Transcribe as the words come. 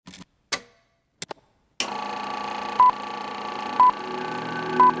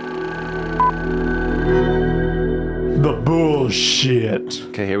Oh, shit.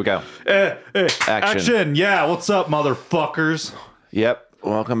 Okay, here we go. Action. Yeah, what's up, motherfuckers? Yep.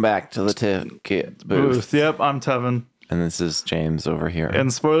 Welcome back to the Kids booth. Yep, I'm Tevin. And this is James over here.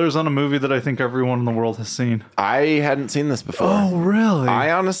 And spoilers on a movie that I think everyone in the world has seen. I hadn't seen this before. Oh, really?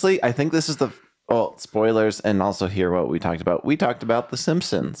 I think this is spoilers, and also hear what we talked about. We talked about The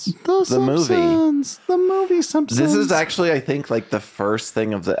Simpsons. The movie. The movie Simpsons. This is actually, I think, like the first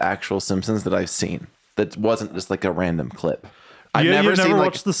thing of the actual Simpsons that I've seen that wasn't just like a random clip. I've never seen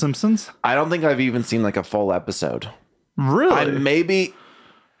watched The Simpsons? I don't think I've even seen like a full episode. Really?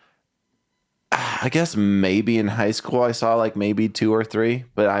 I guess maybe in high school I saw like maybe 2 or 3,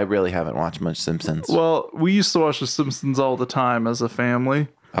 but I really haven't watched much Simpsons. Well, we used to watch The Simpsons all the time as a family.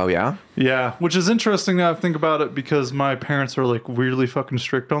 Oh, yeah? Yeah, which is interesting now I think about it because my parents are like weirdly fucking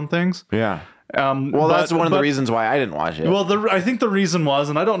strict on things. Yeah. That's one of the reasons why I didn't watch it. Well, I think the reason was,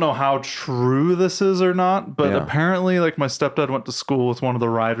 and I don't know how true this is or not, but apparently like my stepdad went to school with one of the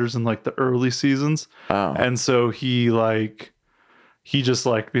writers in like the early seasons. Oh. And so he just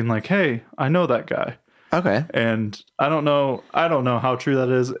like being like, hey, I know that guy. Okay. And I don't know how true that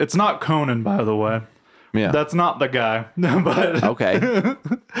is. It's not Conan, by the way. Yeah. That's not the guy. But okay.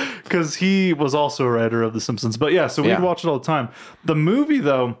 Because he was also a writer of The Simpsons. But yeah, so we'd watch it all the time. The movie,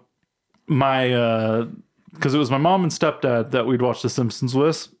 though, because it was my mom and stepdad that we'd watch The Simpsons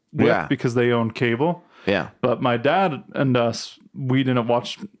with because they owned cable. Yeah. But my dad and us, we didn't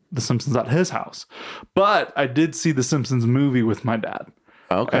watch The Simpsons at his house. But I did see The Simpsons movie with my dad.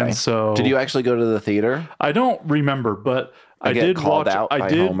 Okay. And so did you actually go to the theater? I don't remember, but I did called watch out by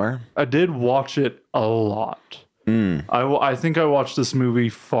Homer. I did watch it a lot. I think I watched this movie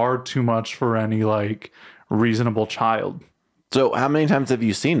far too much for any like reasonable child. So how many times have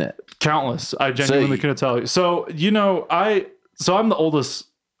you seen it? Countless. I genuinely couldn't tell you. So I'm the oldest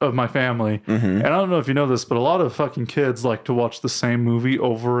of my family, and I don't know if you know this, but a lot of fucking kids like to watch the same movie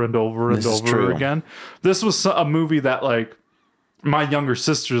over and over and over again. This was a movie that like my younger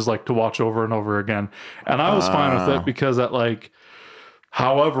sisters like to watch over and over again, and I was fine with it because at like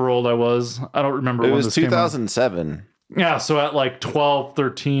however old I was, I don't remember. It when was this came out. 2007. Yeah, so at like 12,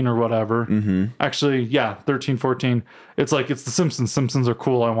 13 or whatever. Actually, 13, 14. It's like it's The Simpsons. Simpsons are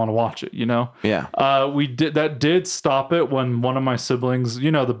cool. I want to watch it, you know? Yeah. That did stop it when one of my siblings,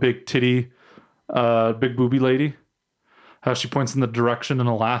 you know, the big titty, big booby lady, how she points in the direction in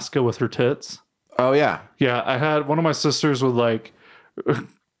Alaska with her tits. Oh, yeah. Yeah, I had one of my sisters would like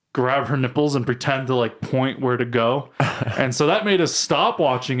grab her nipples and pretend to like point where to go. And so that made us stop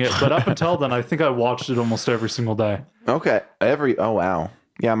watching it. But up until then, I think I watched it almost every single day. Okay. Oh, wow.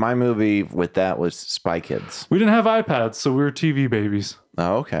 Yeah, my movie with that was Spy Kids. We didn't have iPads, so we were TV babies.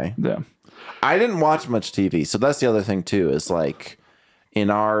 Oh, okay. Yeah. I didn't watch much TV. So that's the other thing, too, is like in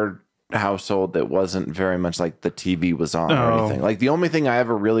our household, it wasn't very much like the TV was on or anything. Like the only thing I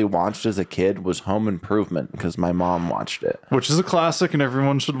ever really watched as a kid was Home Improvement because my mom watched it. Which is a classic and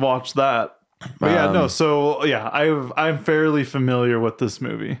everyone should watch that. But I'm fairly familiar with this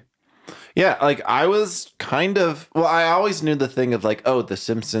movie. Yeah, like I was I always knew the thing of like, oh, The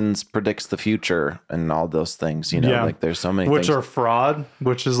Simpsons predicts the future and all those things, you know, like there's so many which things. are fraud,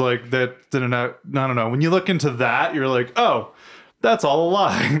 which is like that didn't I don't know. When you look into that, you're like, oh, that's all a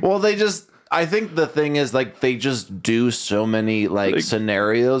lie. Well, I think the thing is like they just do so many like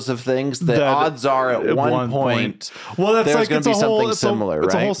scenarios of things that odds are at one point well, that's there's like going to be something similar,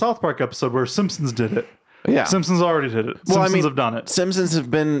 It's right? a whole South Park episode where Simpsons did it. Yeah. Simpsons already did it. Simpsons have done it. Simpsons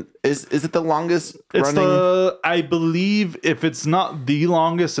have been is it the longest running? I believe if it's not the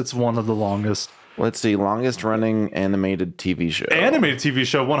longest, it's one of the longest. Let's see, longest running animated TV show. Animated TV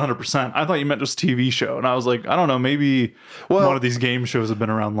show, 100%. I thought you meant just TV show. And I was like, I don't know, maybe one of these game shows have been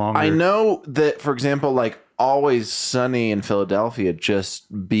around longer. I know that, for example, like Always Sunny in Philadelphia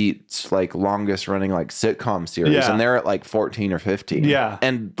just beats like longest running like sitcom series. Yeah. And they're at like 14 or 15. Yeah.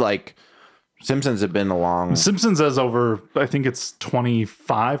 And like Simpsons have been along. Simpsons has over, I think it's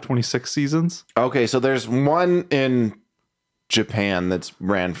 25, 26 seasons. Okay, so there's one in Japan that's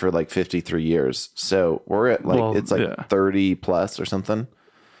ran for like 53 years. So we're at like it's like 30 plus or something.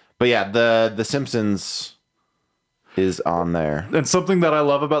 But yeah, the Simpsons is on there. And something that I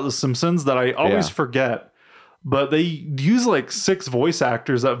love about The Simpsons that I always forget, but they use like 6 voice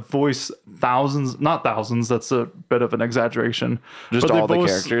actors that voice not thousands, that's a bit of an exaggeration. Just but all the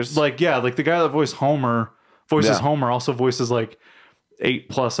characters? Like the guy that voices Homer also voices like 8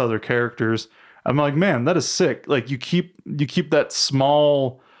 plus other characters. I'm like, man, that is sick. Like you keep that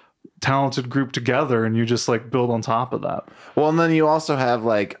small talented group together and you just like build on top of that. Well, and then you also have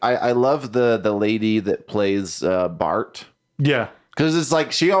like I love the lady that plays Bart. Yeah. Because it's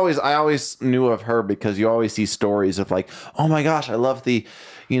like I always knew of her because you always see stories of like, oh my gosh, I love the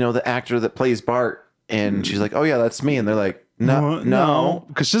actor that plays Bart, and she's like, oh yeah, that's me, and they're like, no,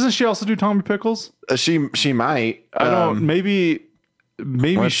 because doesn't she also do Tommy Pickles? She might. I don't. Maybe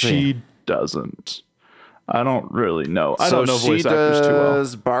let's she see. doesn't. I don't really know. I So don't know she voice actors too well.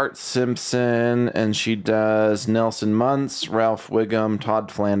 does Bart Simpson, and she does Nelson Muntz, Ralph Wiggum,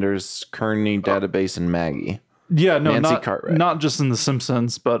 Todd Flanders, Kearney Database, and Maggie. Yeah, no, Nancy Cartwright. not just in The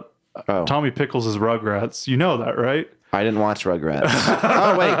Simpsons, but Tommy Pickles is Rugrats. You know that, right? I didn't watch Rugrats.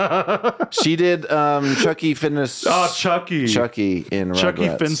 Oh wait, she did Chucky Finnis. Oh, Chucky in Rugrats.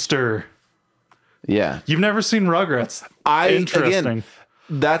 Chucky Finster. Yeah, You've never seen Rugrats? Interesting. Again,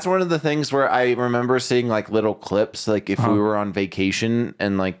 that's one of the things where I remember seeing like little clips, like if we were on vacation,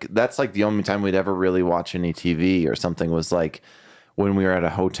 and like that's like the only time we'd ever really watch any TV or something was like when we were at a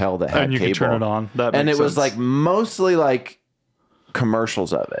hotel that had and you cable. could turn it on. And it was like mostly like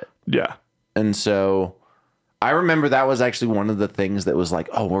commercials of it. Yeah. And so I remember that was actually one of the things that was like,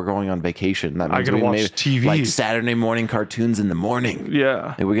 oh, we're going on vacation. That means I gotta watch made, TV. like Saturday morning cartoons in the morning.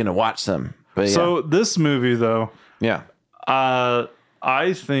 Yeah. And we're going to watch them. But yeah. So this movie, though, Yeah.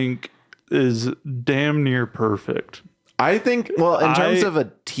 I think is damn near perfect. I think, well, in terms of a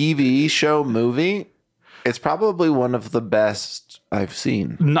TV show movie, it's probably one of the best I've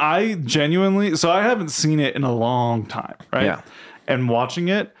seen. I genuinely, so I haven't seen it in a long time, right? Yeah. And watching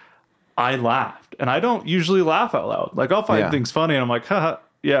it, I laughed. And I don't usually laugh out loud. Like, I'll find things funny and I'm like, haha,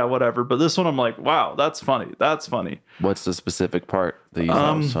 yeah, whatever. But this one, I'm like, wow, that's funny. That's funny. What's the specific part that you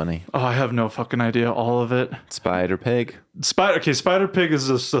thought was funny? Oh, I have no fucking idea. All of it. Spider Pig. Spider Pig is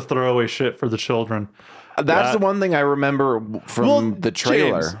just a throwaway shit for the children. That's the one thing I remember from the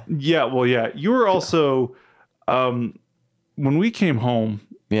trailer. James, yeah. You were also, when we came home,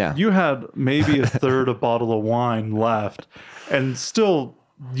 you had maybe a third a bottle of wine left, and still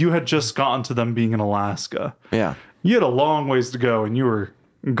you had just gotten to them being in Alaska. Yeah. You had a long ways to go, and you were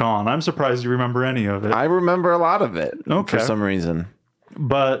gone. I'm surprised you remember any of it. I remember a lot of it Okay. for some reason.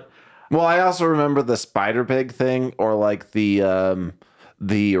 But well, I also remember the Spider Pig thing, or like the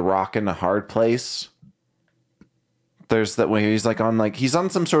Rock in a Hard Place. There's that way he's like he's on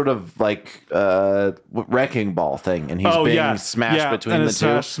some sort of like wrecking ball thing, and he's being smashed between the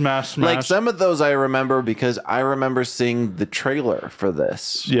two. Smash. Like some of those I remember because I remember seeing the trailer for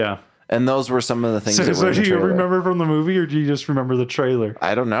this. Yeah. And those were some of the things. So do you remember from the movie, or do you just remember the trailer?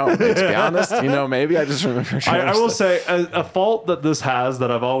 I don't know. To be honest, maybe I just remember. I will say a fault that this has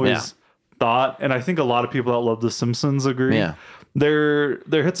that I've always thought, and I think a lot of people that love The Simpsons agree. Yeah. There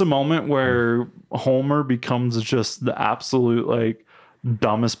hits a moment where Homer becomes just the absolute like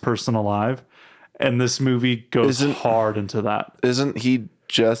dumbest person alive, and this movie goes hard into that. Isn't he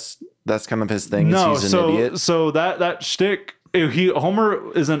just? That's kind of his thing. No, he's an idiot. So that shtick, Homer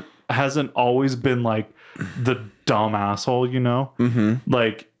hasn't always been like the dumb asshole, Mm-hmm.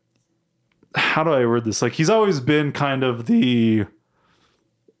 Like, how do I word this? Like, he's always been kind of the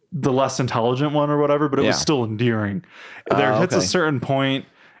less intelligent one or whatever, but it was still endearing. There hits a certain point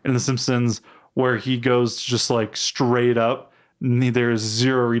in The Simpsons where he goes just like straight up. There's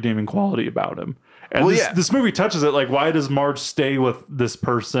zero redeeming quality about him. And this movie touches it. Like, why does Marge stay with this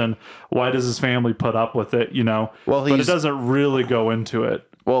person? Why does his family put up with it? Well, but it doesn't really go into it.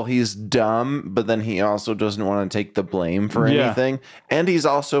 Well, he's dumb, but then he also doesn't want to take the blame for anything, and he's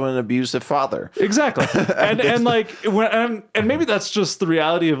also an abusive father. Exactly, and like and maybe that's just the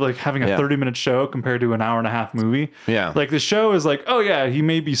reality of like having a 30-minute show compared to an hour-and-a-half movie. Yeah, like the show is like, oh yeah, he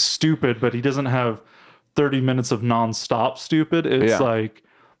may be stupid, but he doesn't have 30 minutes of nonstop stupid. It's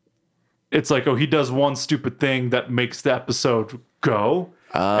like, oh, he does one stupid thing that makes the episode go,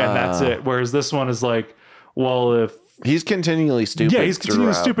 and that's it. Whereas this one is like, well, if he's continually stupid. Yeah, he's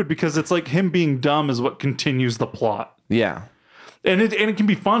continually stupid because it's like him being dumb is what continues the plot. Yeah. And it can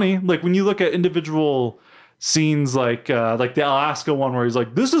be funny. Like when you look at individual scenes like the Alaska one where he's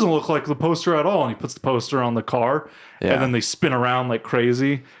like, this doesn't look like the poster at all. And he puts the poster on the car and then they spin around like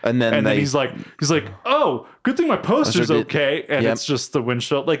crazy. And then he's like, oh, good thing my poster's okay. And it's just the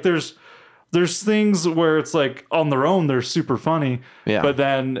windshield. Like there's things where it's like on their own, they're super funny. Yeah. But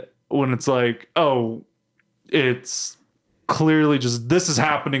then when it's like, oh, it's clearly just this is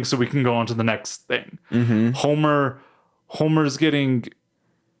happening so we can go on to the next thing. Mm-hmm. Homer's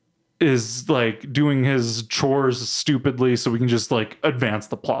is like doing his chores stupidly so we can just like advance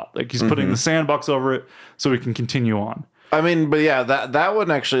the plot. Like he's putting the sandbox over it so we can continue on. I mean, but yeah, that one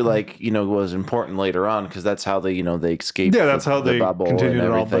actually like, was important later on because that's how they, they escaped. Yeah, that's how they continued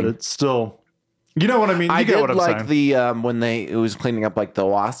it all, but it's still You know what I mean? You I get did what I'm like saying. the when it was cleaning up like the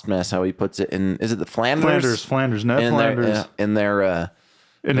wasp nest, how he puts it in. Is it the Flanders? Ned in Flanders. in their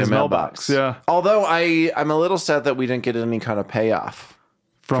In his mailbox. Yeah. Although I'm a little sad that we didn't get any kind of payoff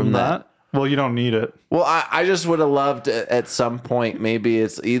From that. Well, you don't need it. Well, I just would have loved at some point. Maybe it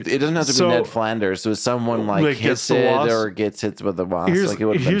doesn't have to be Ned Flanders. So someone like hits it or gets hit with the wasp. Here's, like it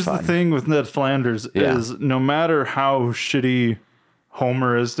would have been here's fun. the thing with Ned Flanders is no matter how shitty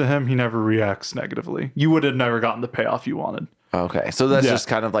Homer is to him, he never reacts negatively. You would have never gotten the payoff you wanted. Okay, so that's just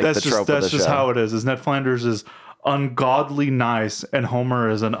kind of like the trope of the show. That's just how it is. Is Ned Flanders is ungodly nice, and Homer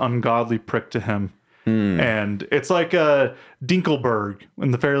is an ungodly prick to him. And it's like a Dinkelberg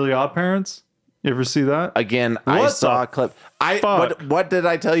in the Fairly Odd Parents. You ever see that? Again, I saw a clip. What did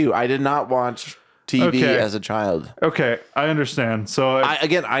I tell you? I did not watch TV as a child. Okay, I understand. So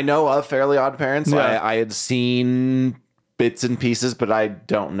I know of Fairly Odd Parents. Yeah. I had seen bits and pieces, but I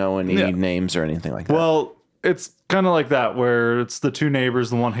don't know any names or anything like that. Well, it's kind of like that where it's the two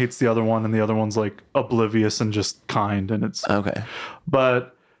neighbors, the one hates the other one, and the other one's like oblivious and just kind, and it's okay.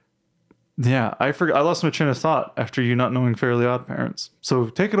 But yeah, I lost my train of thought after you not knowing Fairly Odd Parents. So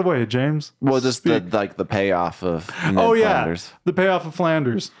take it away, James. Well, just the payoff of Ned Flanders. The payoff of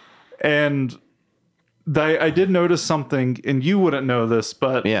Flanders. And I did notice something, and you wouldn't know this,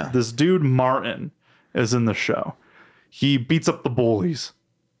 but this dude Martin is in the show. He beats up the bullies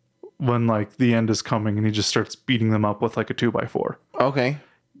when like the end is coming, and he just starts beating them up with like a 2x4. Okay.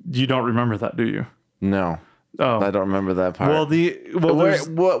 You don't remember that, do you? No. Oh, I don't remember that part.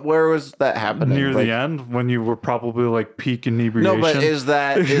 Where was that happening? Near the end, when you were probably like peak inebriation. No, but is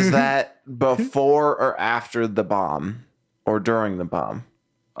that before or after the bomb, or during the bomb?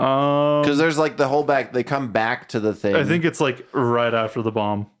 Because there's like the whole they come back to the thing. I think it's like right after the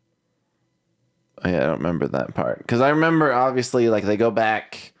bomb. Yeah, I don't remember that part because I remember obviously like they go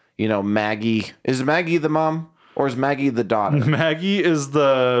back. You know, Maggie is Maggie the mom. Or is Maggie the daughter? Maggie is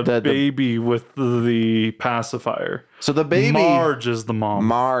the baby with the pacifier. So the baby... Marge is the mom.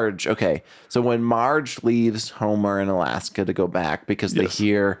 Marge, okay. So when Marge leaves Homer in Alaska to go back because they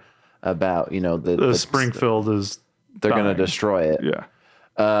hear about, you know... The Springfield is They're going to destroy it. Yeah.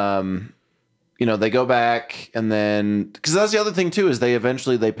 You know, they go back and then... Because that's the other thing, too, is they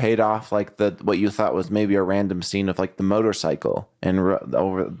paid off, like, what you thought was maybe a random scene of, like, the motorcycle and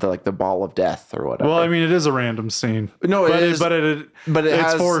over the ball of death or whatever. Well, I mean, it is a random scene. No, it is. But it's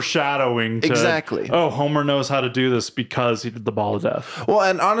has, foreshadowing to... Exactly. Oh, Homer knows how to do this because he did the ball of death. Well,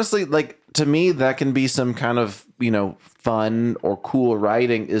 and honestly, like, to me, that can be some kind of, you know, fun or cool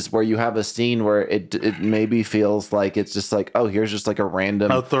writing is where you have a scene where it maybe feels like it's just like, oh, here's just like a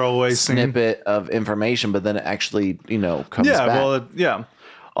random throwaway snippet scene of information, but then it actually, you know, comes back. Yeah.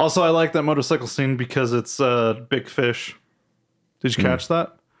 Also, I like that motorcycle scene because it's Big Fish. Did you catch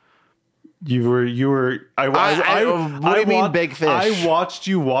that? What do you mean Big Fish? I watched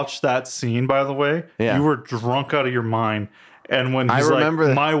you watch that scene, by the way. Yeah. You were drunk out of your mind. And when he's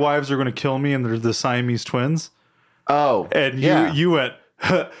like, my wives are going to kill me and they're the Siamese twins. Oh. And you went,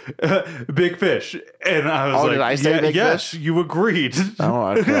 Big Fish. And I was like, did I say Big yes, Fish? you agreed.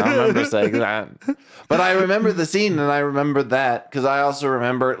 Oh, okay. I remember saying that. But I remember the scene and I remember that because I also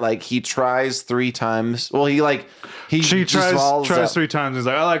remember like he tries 3 times. Well, he tries 3 times. He's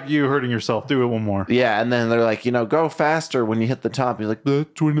like, I like you hurting yourself. Do it one more. Yeah. And then they're like, you know, go faster when you hit the top. He's like,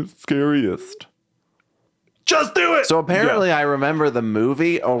 that's when it's scariest. Just do it. So apparently I remember the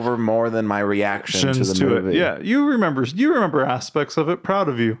movie over more than my reaction to the movie. Yeah, you remember aspects of it. Proud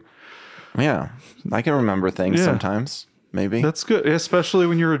of you. Yeah, I can remember things sometimes. Maybe. That's good, especially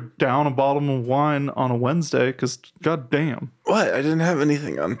when you're down a bottle of wine on a Wednesday because goddamn. What? I didn't have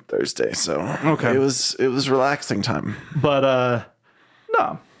anything on Thursday, so okay. It was relaxing time. But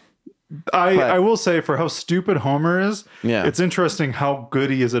no. I will say for how stupid Homer is, it's interesting how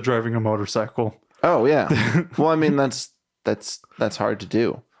good he is at driving a motorcycle. Oh yeah. Well, I mean that's hard to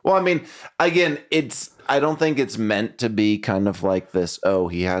do. Well, I mean, again, I don't think it's meant to be kind of like this. Oh,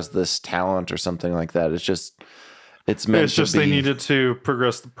 he has this talent or something like that. It's just they needed to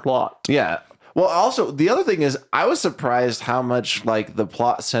progress the plot. Yeah. Well, also the other thing is I was surprised how much like the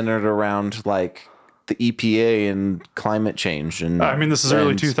plot centered around like the EPA and climate change and. I mean, this is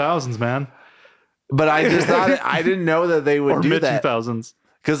early 2000s, man. But I just thought I didn't know that they would or do mid that. 2000s.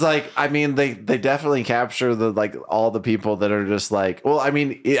 Because, like, I mean, they definitely capture the like all the people that are just like, well, I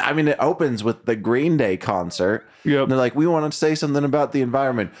mean, it opens with the Green Day concert. Yep. And they're like, we want to say something about the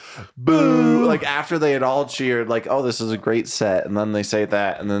environment. Boo! Like after they had all cheered, like, oh, this is a great set, and then they say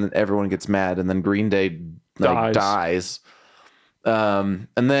that, and then everyone gets mad, and then Green Day dies. And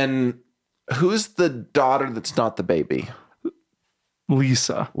then who's the daughter that's not the baby?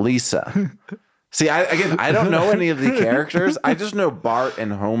 Lisa. See, I don't know any of the characters. I just know Bart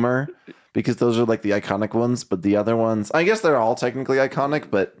and Homer because those are like the iconic ones. But the other ones, I guess they're all technically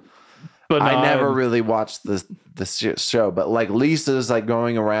iconic, but I never really watched the show. But like Lisa's like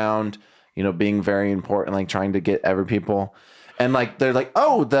going around, you know, being very important, like trying to get every people. And like they're like,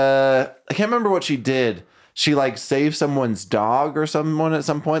 oh, I can't remember what she did. She like saved someone's dog or someone at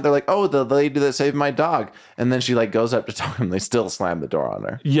some point. They're like, oh, the lady that saved my dog. And then she like goes up to talk to them. They still slam the door on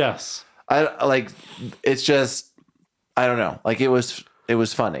her. Yes. It's just, I don't know. Like it was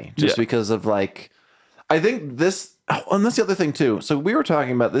funny just because of like, I think this, and that's the other thing too. So we were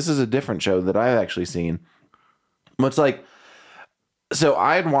talking about, this is a different show that I've actually seen. It's like, so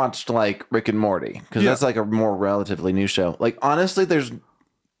I had watched like Rick and Morty because that's like a more relatively new show. Like honestly,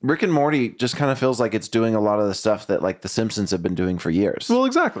 Rick and Morty just kind of feels like it's doing a lot of the stuff that like The Simpsons have been doing for years. Well,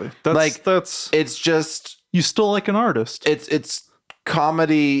 exactly. It's just, you still like an artist. It's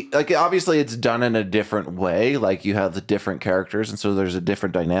comedy. Like obviously it's done in a different way. Like you have the different characters and so there's a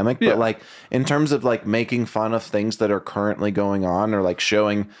different dynamic. But like in terms of like making fun of things that are currently going on or like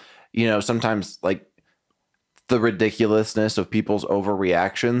showing, you know, sometimes like the ridiculousness of people's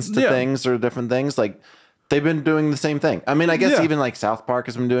overreactions to things or different things, like they've been doing the same thing. I mean, I guess even like South Park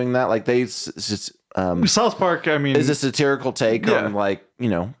has been doing that. Like South Park, I mean, is a satirical take on like, you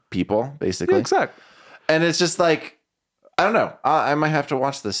know, people basically. Yeah, exactly. And it's just like, I don't know. I might have to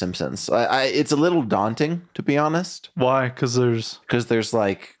watch The Simpsons. It's a little daunting, to be honest. Why? Because there's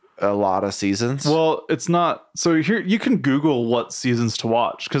like a lot of seasons. Well, it's not. So here you can Google what seasons to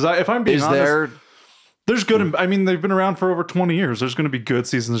watch. Because if I'm being honest, there's good. I mean, they've been around for over 20 years. There's going to be good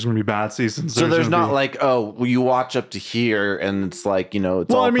seasons. There's going to be bad seasons. So there's not like, oh, well, you watch up to here and it's like, you know,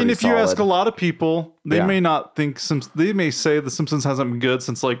 it's all I mean, if solid. You ask a lot of people, they may not think they may say The Simpsons hasn't been good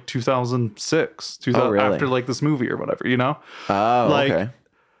since like 2006, really? After like this movie or whatever, you know? Oh, like, okay.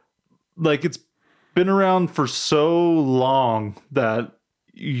 Like it's been around for so long that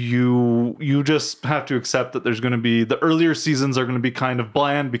you just have to accept that there's going to be the earlier seasons are going to be kind of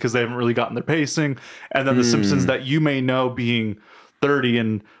bland because they haven't really gotten their pacing, and then the Simpsons that you may know being 30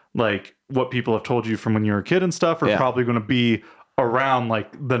 and like what people have told you from when you were a kid and stuff are probably going to be around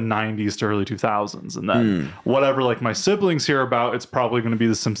like the 90s to early 2000s, and then whatever like my siblings hear about, it's probably going to be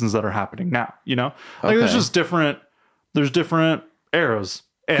the Simpsons that are happening now, you know? Like there's different eras,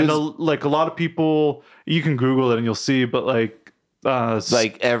 and like a lot of people, you can Google it and you'll see, but like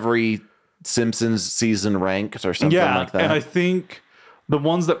every Simpsons season ranked or something like that. And I think the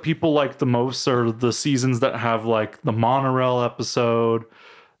ones that people like the most are the seasons that have like the monorail episode,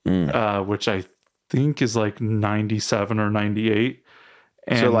 which I think is like 97 or 98.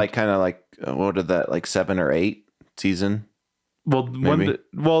 And so like kind of like what did that like 7 or 8 season?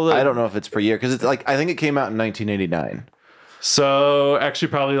 Well, I don't know if it's per year because it's like I think it came out in 1989. So actually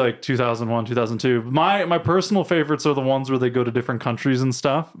probably like 2001, 2002. My personal favorites are the ones where they go to different countries and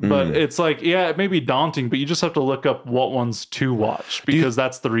stuff. But it's like, it may be daunting, but you just have to look up what ones to watch because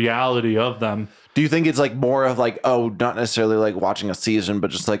that's the reality of them. Do you think it's like more of like, oh, not necessarily like watching a season, but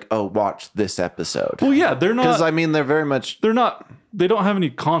just like, oh, watch this episode? Well, yeah, they're not. Because I mean, They don't have any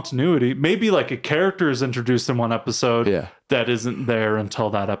continuity. Maybe like a character is introduced in one episode that isn't there until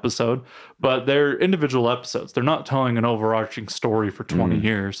that episode, but they're individual episodes. They're not telling an overarching story for 20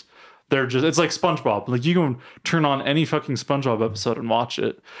 years. They're just, it's like SpongeBob. Like you can turn on any fucking SpongeBob episode and watch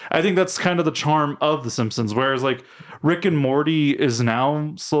it. I think that's kind of the charm of The Simpsons. Whereas like Rick and Morty is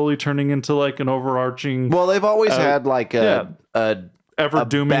now slowly turning into like an overarching. Well, they've always had like a ever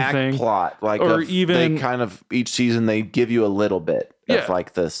dooming thing plot, like or even they kind of each season they give you a little bit of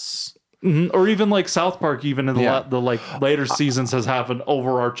like this. Or even like South Park, even in the like later seasons has have an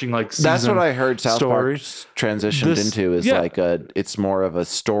overarching like season. That's what I heard South Park transitioned into is like it's more of a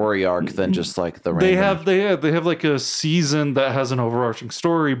story arc than just like the random. They have like a season that has an overarching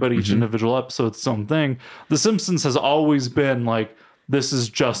story, but each individual episode's its own thing. The Simpsons has always been like this is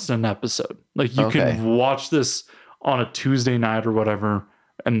just an episode. Like you can watch this on a Tuesday night or whatever,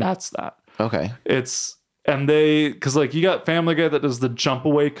 and that's that. Okay. Because like you got Family Guy that does the jump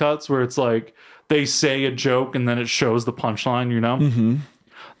away cuts where it's like they say a joke and then it shows the punchline, you know? Mm-hmm.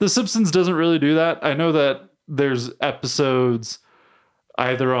 The Simpsons doesn't really do that. I know that there's episodes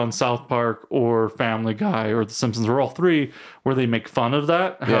either on South Park or Family Guy or The Simpsons or all three where they make fun of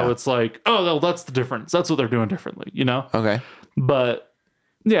that. How it's like, oh, well, that's the difference. That's what they're doing differently, you know? Okay. But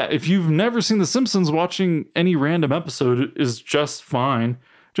yeah, if you've never seen The Simpsons, watching any random episode is just fine.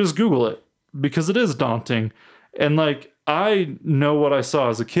 Just Google it. Because it is daunting. And like I know what I saw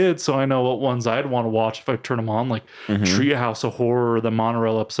as a kid, so I know what ones I'd want to watch if I turn them on, like Treehouse of Horror or the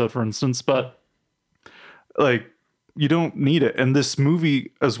Monorail episode, for instance. But like you don't need it. And this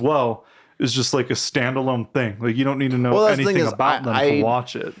movie as well is just like a standalone thing. Like you don't need to know anything about them to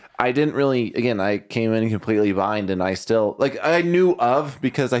watch it. I didn't really. Again, I came in completely blind, and I still I knew of,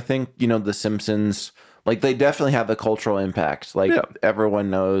 because I think The Simpsons, like they definitely have a cultural impact. Like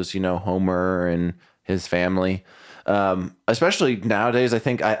everyone knows Homer and his family. Especially nowadays, I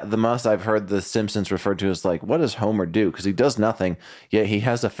think the most I've heard The Simpsons referred to as like, what does Homer do? Because he does nothing, yet he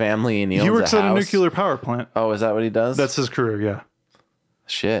has a family and he works at a nuclear power plant. Oh, is that what he does? That's his career, yeah.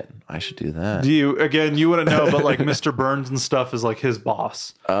 Shit, I should do that. You wouldn't know, but like Mr. Burns and stuff is like his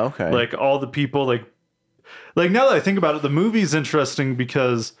boss. Oh, okay. Like all the people, like now that I think about it, the movie's interesting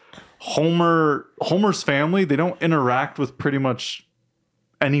because Homer's family, they don't interact with pretty much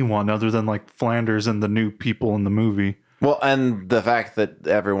anyone other than like Flanders and the new people in the movie. Well, and the fact that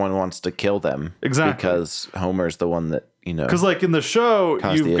everyone wants to kill them. Exactly. Because Homer's the one that, because like in the show,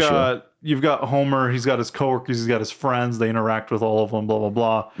 you've got Homer, he's got his coworkers, he's got his friends, they interact with all of them, blah, blah,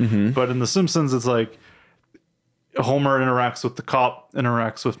 blah. Mm-hmm. But in The Simpsons, it's like Homer interacts with the cop,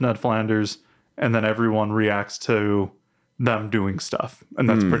 interacts with Ned Flanders, and then everyone reacts to them doing stuff. And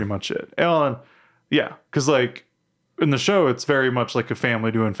that's pretty much it. And yeah, because like in the show, it's very much like a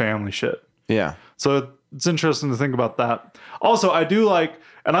family doing family shit. Yeah. So it's interesting to think about that. Also, I do like,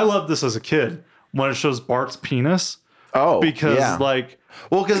 and I loved this as a kid, when it shows Bart's penis. Oh, because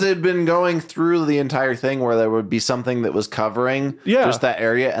because it had been going through the entire thing where there would be something that was covering just that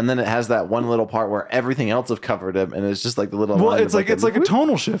area, and then it has that one little part where everything else have covered him, and it's just like the little. Well, it's like a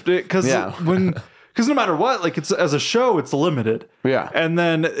tonal shift because because no matter what, like it's as a show, it's limited. Yeah, and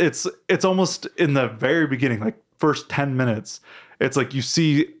then it's almost in the very beginning, like first 10 minutes, it's like you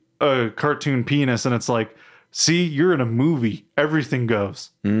see a cartoon penis, and it's like, see, you're in a movie, everything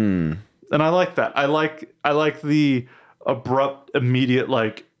goes. And I like that. I like the abrupt, immediate,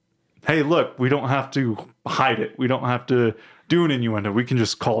 like, hey, look, we don't have to hide it. We don't have to do an innuendo. We can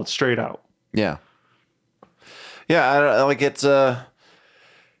just call it straight out. Yeah. Yeah, I like it's there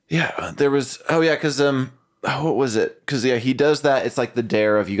was because what was it? Because he does that. It's like the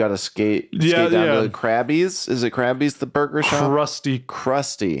dare of you got to skate down to Krabby's. Is it Krabby's, the burger shop?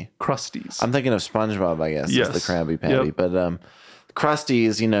 Krusty's. I'm thinking of SpongeBob, I guess. Yes. Is the Krabby Patty, but Krusty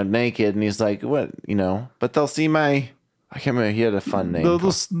is naked, and he's like, what, but they'll see my. I can't remember. He had a fun name.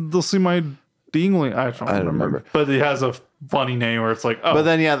 They'll see my dingling. I don't remember. But he has a funny name where it's like, oh. But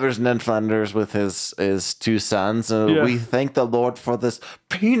then there's Ned Flanders with his two sons. We thank the Lord for this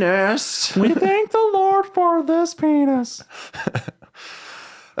penis. We thank the Lord for this penis.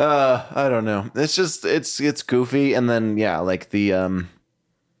 I don't know. It's just it's goofy, and then like the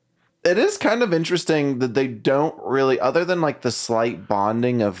it is kind of interesting that they don't really, other than like the slight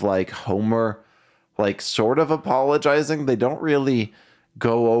bonding of like Homer like sort of apologizing, they don't really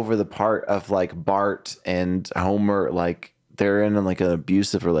go over the part of like Bart and Homer, like they're in like an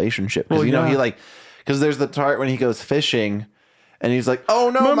abusive relationship. Because he like, because there's the part when he goes fishing and he's like,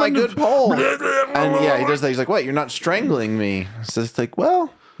 oh no, my good pole. And he does that. He's like, what, you're not strangling me? So it's like,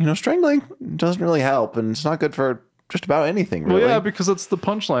 well, strangling doesn't really help, and it's not good for just about anything, really. Well, yeah, because it's the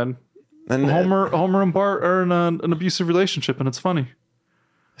punchline. And Homer and Bart are in an abusive relationship, and it's funny.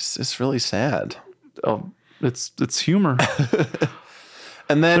 It's really sad. It's humor.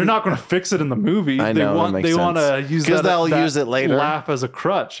 And then they're not going to fix it in the movie. I know, they want to use that, they'll use it later. Laugh as a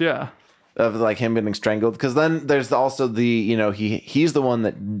crutch, yeah. Of like him getting strangled. Because then there's also the he's the one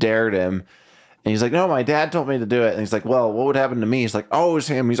that dared him, and he's like, no, my dad told me to do it. And he's like, well, what would happen to me? He's like, oh, it's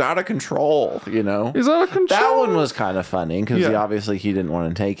him. He's out of control. He's out of control. That one was kind of funny because he didn't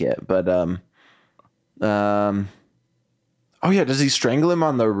want to take it. But oh yeah, does he strangle him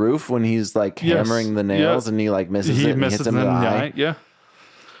on the roof when he's like hammering the nails and he like misses it and hits him in the eye? Yeah.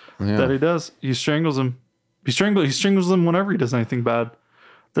 That he does. He strangles him. He strangles him whenever he does anything bad.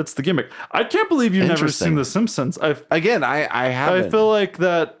 That's the gimmick. I can't believe you've never seen The Simpsons. I haven't. I feel like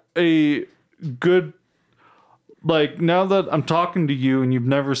that a good, like, now that I'm talking to you and you've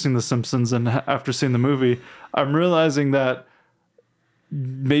never seen The Simpsons, and after seeing the movie, I'm realizing that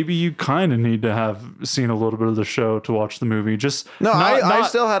maybe you kind of need to have seen a little bit of the show to watch the movie. I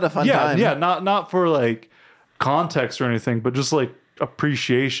still had a fun time. Yeah, not for like context or anything, but just like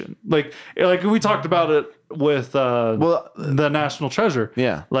appreciation. Like we talked about it with the National Treasure.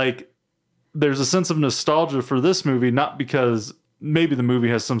 Yeah. Like there's a sense of nostalgia for this movie, not because maybe the movie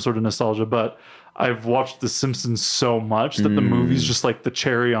has some sort of nostalgia, but I've watched The Simpsons so much that the movie's just like the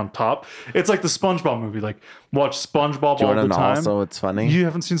cherry on top. It's like the SpongeBob movie. Like, watch SpongeBob all the time. Also, it's funny. You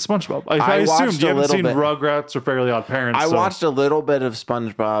haven't seen SpongeBob. I assumed you haven't seen Rugrats or Fairly Odd Parents. I watched a little bit of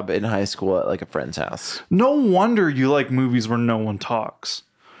SpongeBob in high school at like a friend's house. No wonder you like movies where no one talks.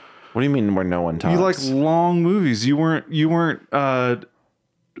 What do you mean where no one talks? You like long movies. You weren't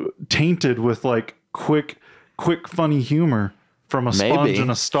tainted with like quick funny humor from a sponge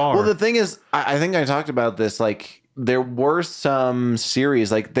and a star. Well, the thing is, I think I talked about this. Like, there were some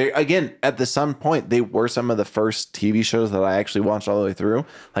series, like at some point, they were some of the first TV shows that I actually watched all the way through,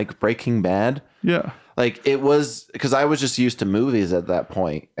 like Breaking Bad. Yeah. Like, it was because I was just used to movies at that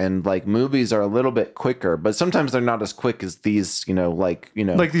point, and like movies are a little bit quicker, but sometimes they're not as quick as these, like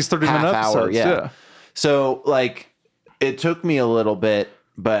these 30-minute episodes. Yeah. So like, it took me a little bit,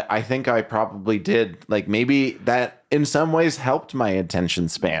 but I think I probably did, like, maybe that in some ways helped my attention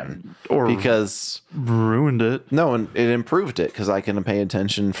span, or because ruined it. No, and it improved it because I can pay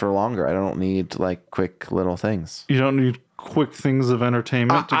attention for longer. I don't need like quick little things. You don't need quick things of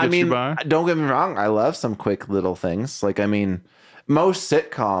entertainment to get you by. Don't get me wrong. I love some quick little things. Like, I mean, most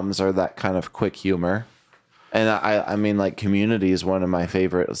sitcoms are that kind of quick humor. And I mean, like, Community is one of my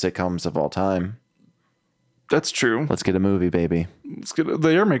favorite sitcoms of all time. That's true. Let's get a movie, baby.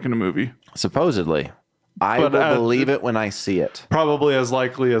 They are making a movie. Supposedly. I will believe it when I see it. Probably as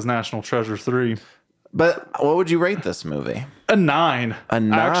likely as National Treasure 3. But what would you rate this movie? A 9. A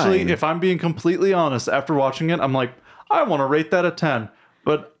 9? Actually, if I'm being completely honest, after watching it, I'm like, I want to rate that a 10.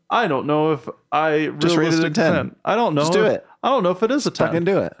 But I don't know if I just rated it a 10. I don't know. Just do it. I don't know if it is a 10. Fucking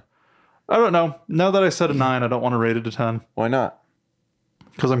do it. I don't know. Now that I said a 9, I don't want to rate it a 10. Why not?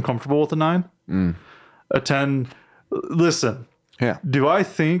 Because I'm comfortable with a 9. A 10. Listen. Yeah. Do I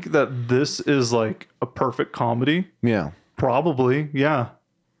think that this is like a perfect comedy? Yeah. Probably. Yeah.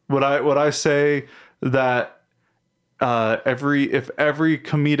 Would I say that if every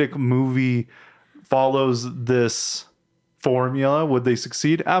comedic movie follows this formula, would they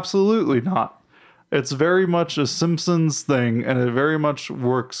succeed? Absolutely not. It's very much a Simpsons thing, and it very much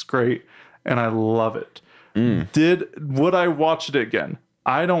works great, and I love it. Would I watch it again?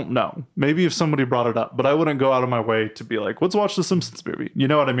 I don't know. Maybe if somebody brought it up, but I wouldn't go out of my way to be like, let's watch the Simpsons movie. You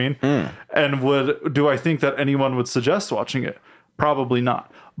know what I mean? And do I think that anyone would suggest watching it? Probably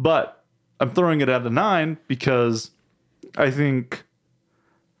not. But I'm throwing it at a 9 because I think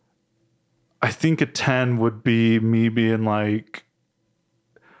a 10 would be me being like,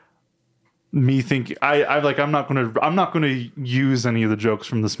 me thinking I'm not gonna use any of the jokes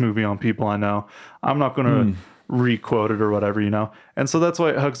from this movie on people I know. I'm not gonna re-quote it or whatever, and so that's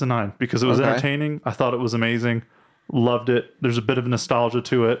why it hugs a 9, because it was entertaining. I thought it was amazing, loved it. There's a bit of nostalgia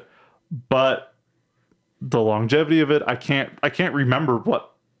to it, but the longevity of it, I can't remember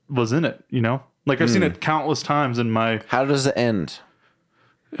what was in it. Like, I've seen it countless times in my. How does it end?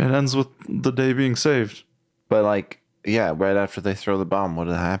 It ends with the day being saved. But like, yeah, right after they throw the bomb, what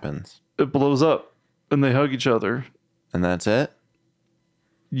happens? It blows up and they hug each other, and that's it.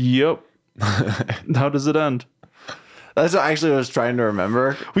 Yep. How does it end? That's what actually I was trying to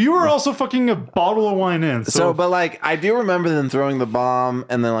remember. Well, you were also fucking a bottle of wine in. So, but like, I do remember them throwing the bomb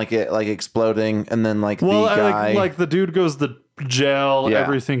and then like it like exploding, and then like the guy, like the dude goes to jail. Yeah.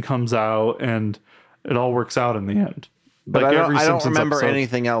 Everything comes out, and it all works out in the end. But like I don't remember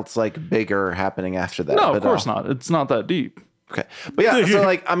anything else like bigger happening after that. No, of course not. It's not that deep. Okay, but yeah. So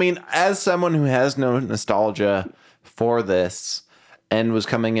like, I mean, as someone who has no nostalgia for this and was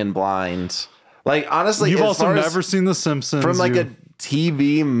coming in blind. Like, honestly, you've also never seen The Simpsons. From like a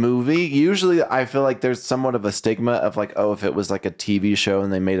TV movie, usually I feel like there's somewhat of a stigma of like, oh, if it was like a TV show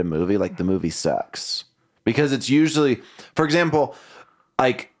and they made a movie, like the movie sucks. Because it's usually, for example,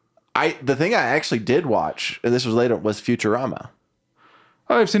 like the thing I actually did watch, and this was later, was Futurama.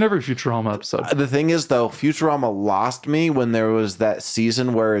 Oh, I've seen every Futurama episode. The thing is, though, Futurama lost me when there was that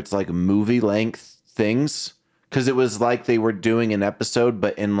season where it's like movie length things. Because it was like they were doing an episode,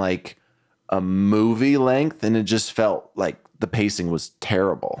 but in like a movie length, and it just felt like the pacing was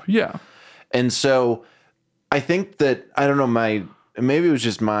terrible. Yeah. And so I think that, I don't know, maybe it was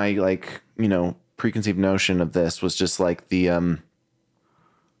just my like, preconceived notion of this was just like the,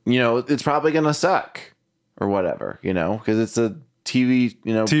 it's probably going to suck or whatever, because it's a TV,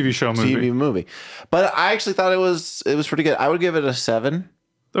 TV show movie. TV movie. But I actually thought it was pretty good. I would give it a 7.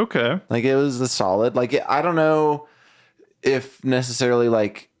 Okay. Like, it was a solid, like, I don't know if necessarily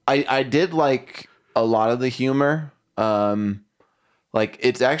like, I did like a lot of the humor. Like,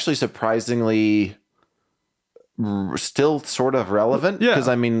 it's actually surprisingly still sort of relevant. Yeah. Because,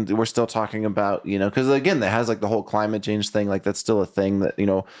 I mean, we're still talking about, because again, it has like the whole climate change thing. Like, that's still a thing that,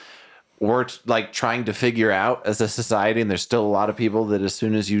 we're like trying to figure out as a society. And there's still a lot of people that as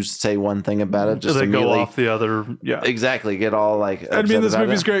soon as you say one thing about it, just they go off the other. Yeah, exactly. Get all like, I mean, this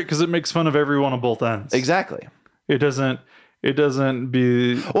movie's great because it makes fun of everyone on both ends. Exactly. It doesn't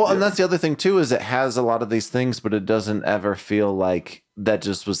be well, and that's the other thing too, is it has a lot of these things, but it doesn't ever feel like that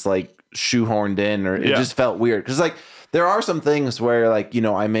just was like shoehorned in, or it just felt weird. Because like there are some things where like, you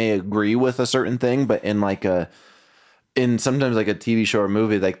know, I may agree with a certain thing, but in sometimes like a TV show or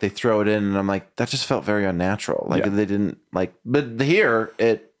movie, like they throw it in and I'm like, that just felt very unnatural. Like they didn't like, but here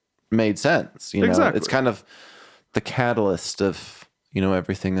it made sense. You know, exactly. It's kind of the catalyst of, you know,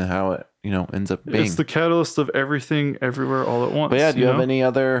 everything and how it, you know, ends up being. It's the catalyst of everything, everywhere, all at once. But yeah, do you have any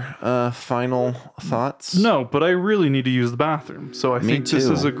other final thoughts? No, but I really need to use the bathroom. So I think this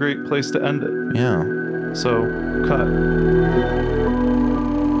is a great place to end it. Yeah. So, cut.